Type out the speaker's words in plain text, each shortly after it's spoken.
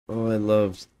Oh, I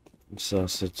love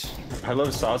sausage. I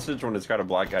love sausage when it's got a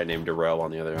black guy named Darrell on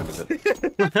the other end of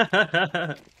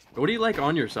it. What do you like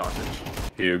on your sausage?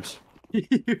 Pubes.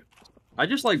 I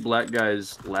just like black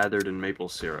guys lathered in maple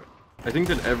syrup. I think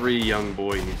that every young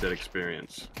boy needs that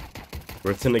experience.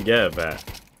 Where's the Negev at?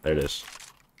 There it is.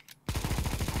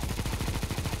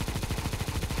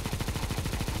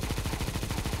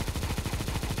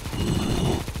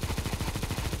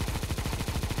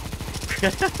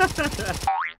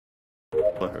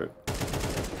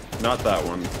 Not that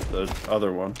one, the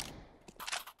other one.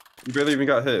 You barely even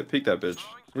got hit. Peek that bitch.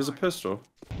 He has a pistol.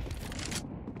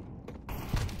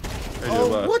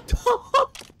 Oh, what the?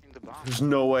 There's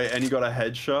no way, and you got a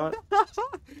headshot?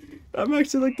 I'm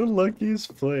actually like the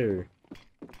luckiest player.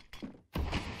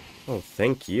 Oh,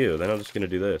 thank you. Then I'm just gonna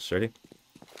do this. Ready?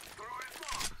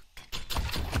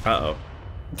 Uh-oh.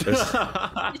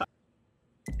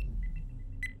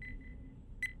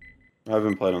 I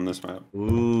haven't played on this map.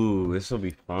 Ooh, this will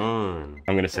be fun.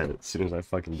 I'm gonna send it as soon as I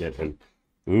fucking get in.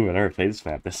 Ooh, I never played this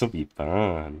map. This will be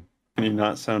fun. Can you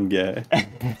not sound gay?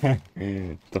 The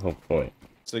whole point.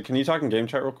 So can you talk in game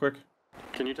chat real quick?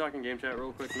 Can you talk in game chat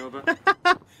real quick, Nova?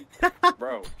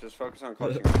 Bro, just focus on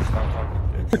clutching. Stop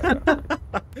talking in game chat.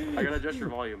 I gotta adjust your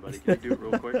volume, buddy. Can you do it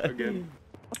real quick again?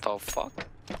 What the fuck?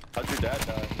 How'd your dad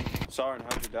die? Soren,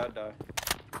 how'd your dad die?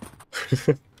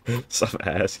 Stop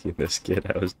asking this kid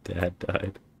how his dad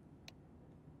died.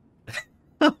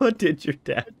 How did your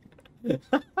dad? In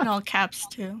all caps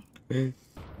too. Where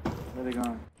are they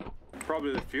going?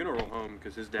 Probably the funeral home,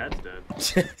 because his dad's dead.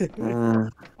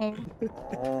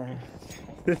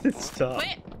 Stop.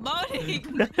 Quit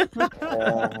moaning!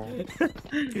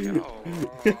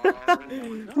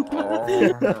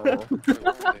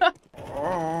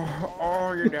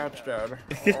 Oh, your dad's dead.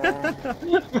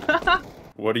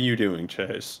 What are you doing,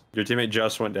 Chase? Your teammate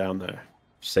just went down there.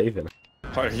 Saving.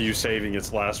 Why are you saving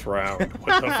its last round?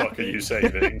 What the fuck are you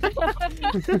saving?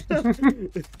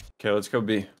 Okay, let's go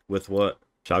B. With what?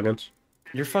 Shotguns?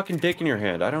 Your fucking dick in your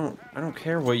hand. I don't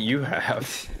care what you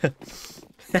have.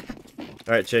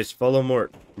 Alright, Chase, follow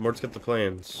Mort. Mort's got the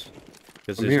plans.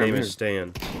 Because his name is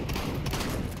Stan.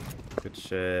 Good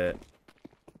shit.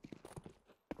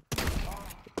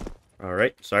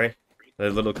 Alright, sorry. A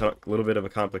little bit of a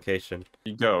complication.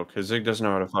 You go, because Zig doesn't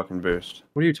know how to fucking boost.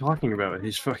 What are you talking about?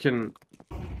 He's fucking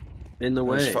in the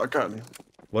way. He's fucking.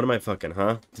 What am I fucking,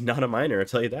 huh? Not a minor, I'll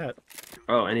tell you that.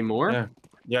 Oh, any more? Yeah.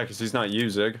 Yeah, because he's not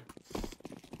you, Zig.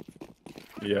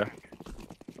 Yeah.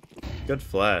 Good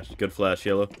flash,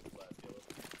 Yellow.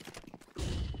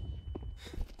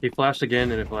 He flashed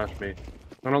again and it flashed me.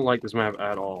 I don't like this map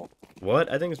at all.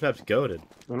 What? I think this map's goated.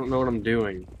 I don't know what I'm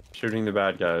doing. Shooting the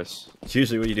bad guys. It's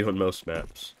usually what you do on most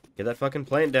maps. Get that fucking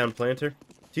plant down, planter.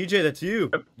 TJ, that's you.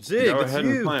 Yep. Zig, go that's ahead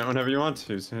you. and plant whenever you want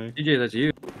to, Zig. TJ, that's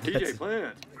you. TJ,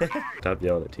 plant. Stop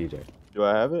yelling at TJ. Do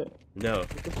I have it? No.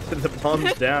 The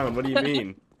bomb's down. What do you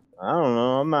mean? I don't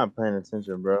know. I'm not paying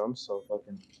attention, bro. I'm so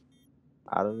fucking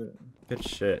out of it. Good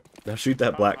shit. Now shoot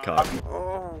that black cock.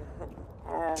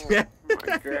 My dick.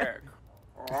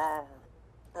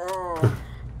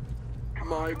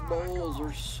 My balls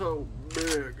are so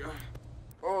big.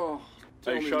 Oh.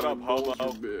 Hey, shut up, homo.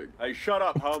 Hey, shut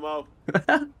up, homo.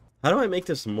 How do I make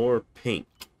this more pink?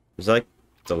 Is that like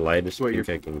the lightest pink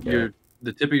I can get?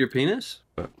 The tip of your penis?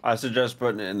 I suggest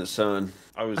putting it in the sun.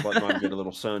 I always let mine get a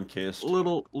little sun kiss.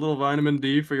 Little vitamin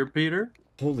D for your Peter?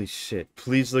 Holy shit.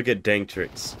 Please look at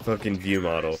Danktrick's fucking view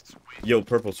model. Yo,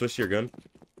 Purple, switch your gun.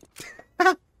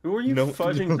 Who are you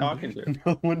fudging talking to?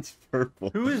 No one's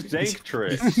purple. Who is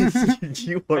Danktrick?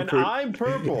 You are and purple. I'm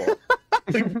purple.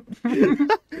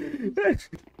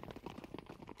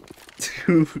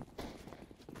 Dude.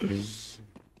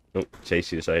 Oh,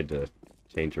 Chase, you decided to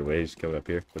change your ways coming up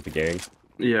here with the gang.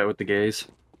 Yeah, with the gays.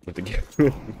 With the gang.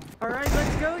 Alright,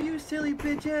 let's go, you silly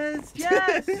bitches!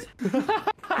 Yes!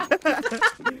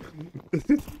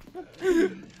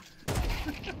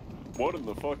 What in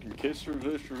the fucking kiss or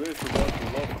this or this or that or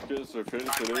love kiss or finish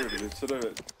it instead of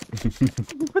it?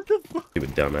 What the fuck? You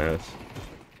dumbass.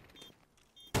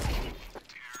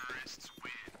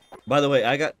 By the way,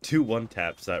 I got 2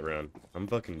 one-taps that round. I'm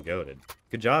fucking goated.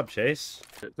 Good job, Chase.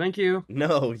 Thank you.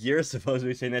 No, you're supposed to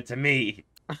be saying that to me.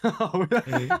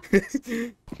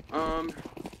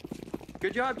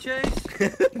 Good job, Chase.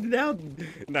 Now,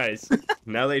 nice.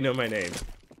 Now they know my name.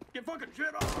 Get fucking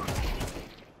shit on.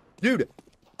 Dude,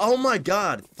 oh my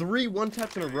god, 3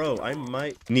 one-taps in a row. I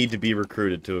might need to be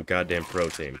recruited to a goddamn pro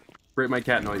team. Rate my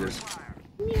cat noises.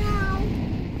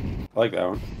 I like that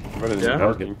one. Better than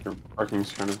barking. Your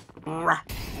barking's kind of...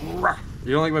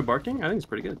 You don't like my barking? I think it's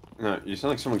pretty good. No, you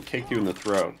sound like someone kicked you in the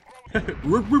throat.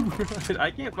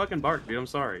 I can't fucking bark, dude. I'm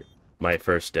sorry. My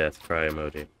first death, cry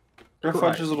emoji. Go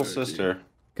fudge his little sister.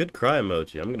 Good cry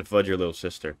emoji. I'm gonna fudge your little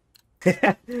sister.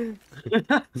 You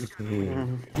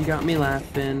got me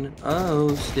laughing.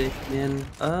 Oh, sticking.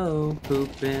 Oh,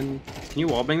 pooping. Can you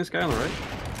wallbang this guy on the right?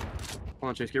 Come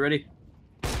on, Chase, get ready.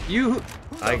 You.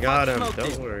 I got him. Smoked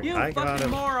Don't it? worry. You I got fucking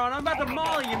him. moron. I'm about to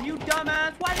molly him, you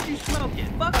dumbass. Why did you smoke it?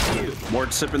 Fuck you.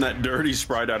 Mort sipping that dirty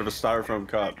Sprite out of a styrofoam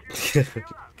cup.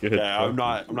 Good. Yeah,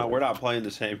 we're not playing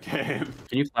the same game.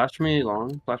 Can you flash me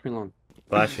long? Flash me long.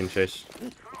 Flashing, Chase.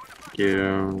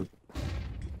 Yeah.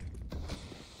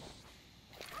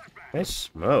 Nice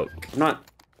smoke. I'm not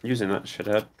using that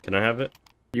shithead. Can I have it?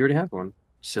 You already have one.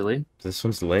 Silly. This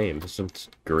one's lame. This one's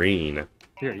green.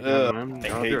 Here, you got one. I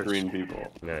I'll have hate yours. green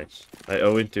people. Nice. I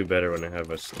always do better when I have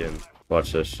a skin.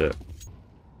 Watch this shit.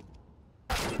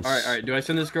 Alright. Do I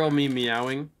send this girl me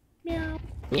meowing? Meow.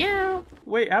 Meow.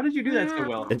 Wait, how did you do that so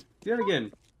well? Do that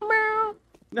again. Meow.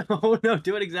 No,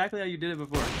 do it exactly how you did it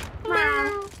before.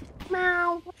 Meow.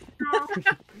 Meow.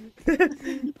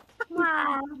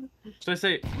 Should I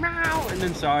say meow and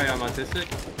then sorry I'm autistic?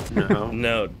 No.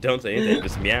 No, don't say anything.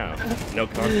 Just meow. No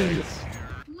context.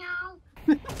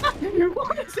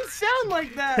 Why does it sound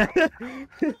like that? Do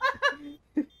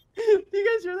you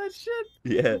guys hear that shit?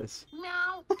 Yes.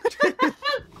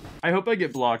 I hope I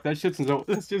get blocked. That's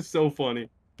just so funny.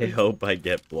 I hope I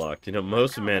get blocked. You know,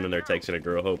 most men when they're texting a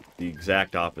girl hope the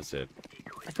exact opposite.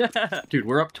 Dude,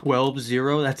 we're up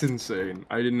 12-0. That's insane.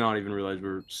 I did not even realize we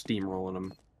were steamrolling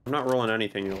them. I'm not rolling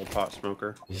anything, you little pot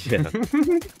smoker. Yeah.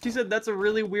 She said that's a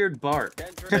really weird bark.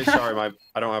 Say sorry,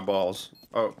 I don't have balls.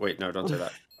 Oh, wait, no, don't say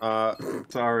that.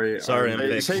 Sorry. Sorry, I'm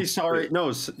fixed. Say sorry.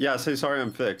 No, yeah, say sorry,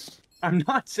 I'm fixed. I'm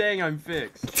not saying I'm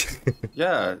fixed.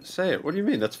 Yeah, say it. What do you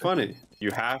mean? That's funny.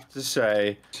 You have to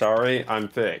say, sorry, I'm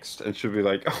fixed. It should be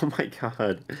like, oh my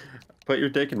god, put your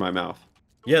dick in my mouth.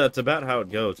 Yeah, that's about how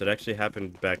it goes. It actually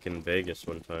happened back in Vegas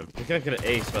one time. This guy's gonna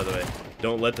ace, by the way.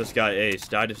 Don't let this guy ace.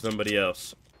 Die to somebody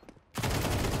else.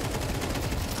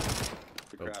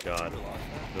 Oh god.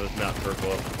 It was not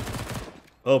purple.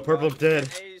 Oh, purple's dead.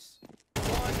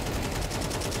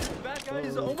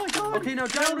 Oh my god! Okay, now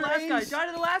die to the last guy. Die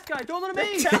to the last guy. Don't let him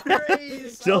ace. Counter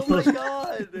ace! Oh my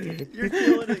god! You're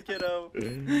killing it, kiddo.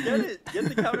 Get it! Get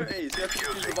the counter ace. You have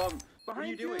to use the bomb. What are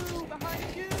you doing?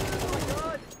 Behind you. Oh my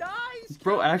god! Nice!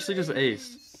 Bro actually just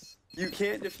aced. You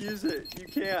can't defuse it. You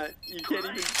can't. You can't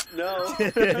even. No.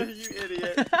 You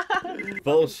idiot.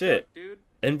 Bullshit. Dude.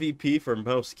 MVP for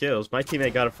most kills. My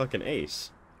teammate got a fucking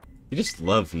ace. You just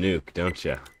love nuke, don't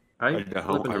you? I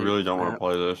really don't want to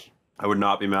play this. I would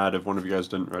not be mad if one of you guys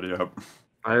didn't ready up.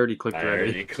 I already clicked ready.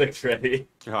 already clicked ready.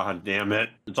 God damn it.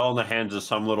 It's all in the hands of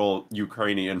some little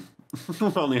Ukrainian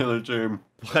on the other team.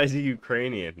 Why is he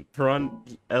Ukrainian? We're on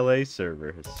LA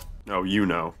servers. Oh, you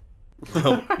know.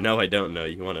 Oh, no, I don't know.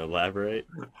 You want to elaborate?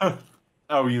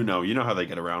 Oh, you know how they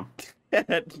get around.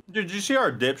 Did you see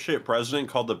our dipshit president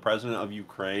called the president of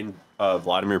Ukraine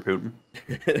Vladimir Putin?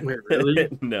 Wait,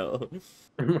 really? No.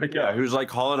 Oh my god. Yeah, he was like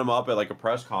calling him up at like a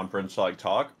press conference to like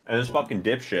talk, and this fucking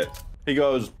dipshit, he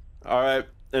goes, all right,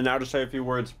 and now to say a few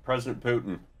words, President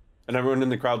Putin. And everyone in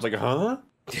the crowd's like, huh?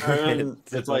 And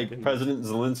it's like President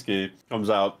Zelensky comes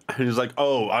out, and he's like,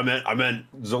 oh, I meant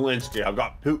Zelensky. I've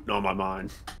got Putin on my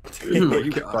mind. Like,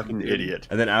 you fucking idiot.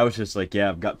 And then I was just like, yeah,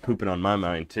 I've got pooping on my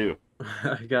mind too.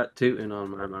 I got tootin' on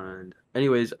my mind.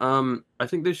 Anyways, I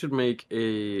think they should make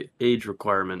a age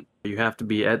requirement. You have to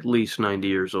be at least 90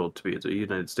 years old to be the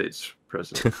United States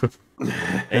president.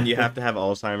 And you have to have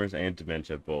Alzheimer's and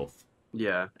dementia both.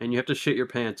 Yeah, and you have to shit your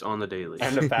pants on the daily.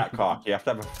 And a fat cock. You have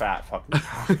to have a fat fucking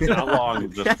cock. Not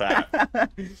long, just fat.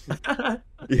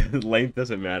 Yeah, length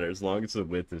doesn't matter as long as the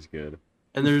width is good.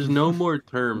 And there's no more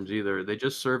terms either. They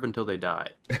just serve until they die.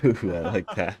 Ooh, I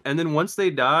like that. And then once they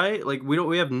die, like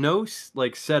we have no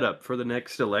like setup for the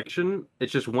next election.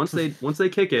 It's just once they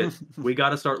kick it, we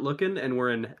got to start looking, and we're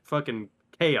in fucking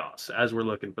chaos as we're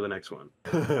looking for the next one.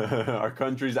 Our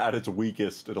country's at its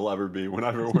weakest it'll ever be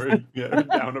whenever we're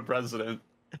down a president.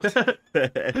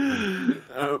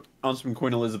 On some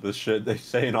Queen Elizabeth shit, they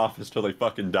stay in office till they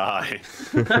fucking die.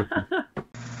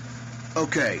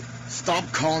 Okay, stop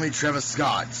calling me Travis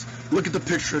Scott. Look at the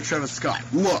picture of Travis Scott.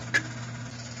 Look.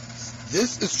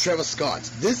 This is Travis Scott.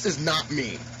 This is not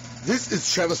me. This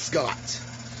is Travis Scott.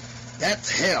 That's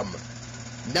him.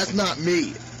 That's not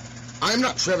me. I'm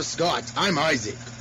not Travis Scott. I'm Isaac.